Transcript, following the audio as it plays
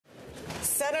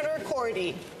Senator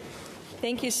Cordy.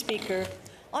 Thank you, Speaker.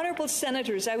 Honourable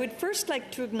Senators, I would first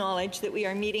like to acknowledge that we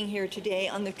are meeting here today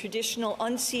on the traditional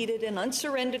unceded and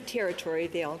unsurrendered territory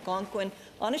of the Algonquin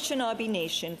Anishinaabe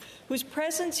Nation, whose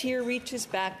presence here reaches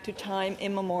back to time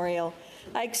immemorial.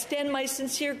 I extend my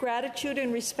sincere gratitude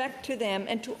and respect to them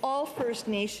and to all First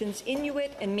Nations,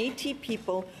 Inuit and Métis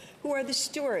people who are the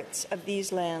stewards of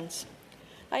these lands.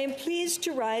 I am pleased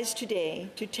to rise today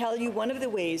to tell you one of the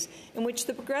ways in which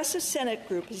the Progressive Senate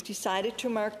Group has decided to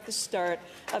mark the start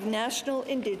of National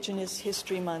Indigenous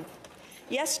History Month.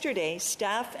 Yesterday,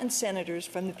 staff and senators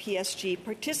from the PSG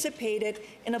participated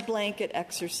in a blanket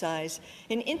exercise,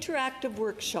 an interactive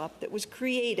workshop that was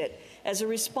created as a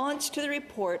response to the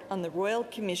report on the Royal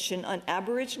Commission on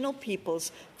Aboriginal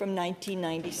Peoples from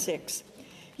 1996.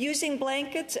 Using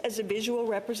blankets as a visual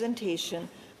representation,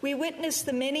 we witnessed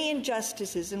the many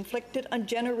injustices inflicted on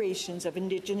generations of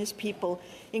Indigenous people,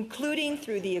 including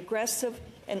through the aggressive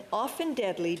and often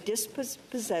deadly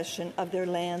dispossession of their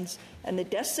lands and the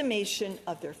decimation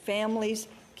of their families,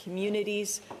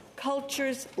 communities,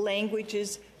 cultures,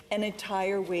 languages, and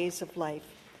entire ways of life.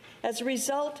 As a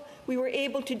result, we were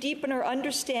able to deepen our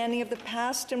understanding of the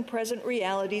past and present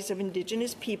realities of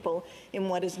Indigenous people in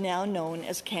what is now known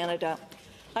as Canada.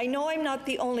 I know I'm not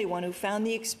the only one who found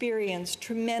the experience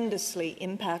tremendously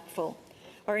impactful.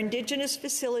 Our Indigenous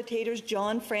facilitators,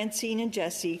 John, Francine, and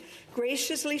Jesse,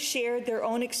 graciously shared their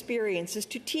own experiences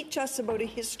to teach us about a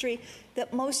history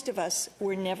that most of us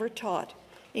were never taught,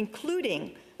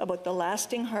 including about the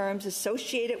lasting harms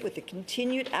associated with the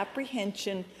continued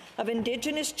apprehension of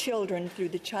Indigenous children through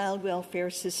the child welfare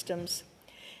systems.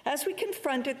 As we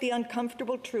confronted the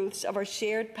uncomfortable truths of our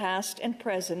shared past and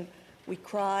present, we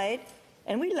cried,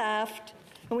 and we laughed,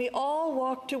 and we all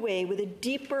walked away with a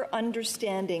deeper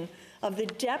understanding of the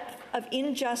depth of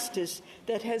injustice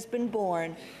that has been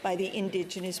borne by the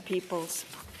Indigenous peoples.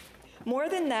 More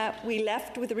than that, we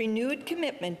left with a renewed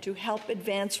commitment to help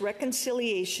advance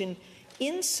reconciliation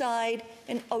inside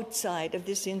and outside of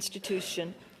this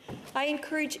institution. I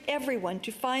encourage everyone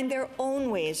to find their own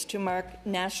ways to mark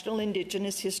National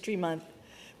Indigenous History Month.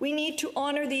 We need to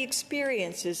honour the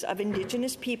experiences of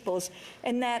Indigenous peoples,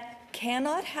 and that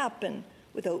cannot happen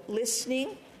without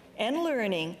listening and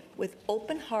learning with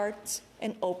open hearts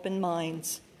and open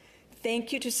minds.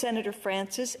 Thank you to Senator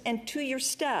Francis and to your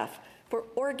staff for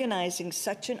organizing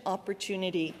such an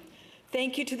opportunity.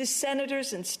 Thank you to the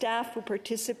senators and staff who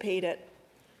participated.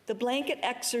 The blanket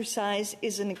exercise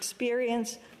is an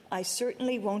experience I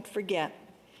certainly won't forget,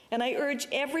 and I urge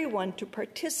everyone to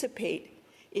participate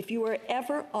if you are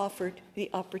ever offered the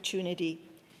opportunity.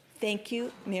 Thank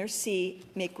you. Merci.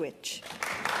 Miigwech.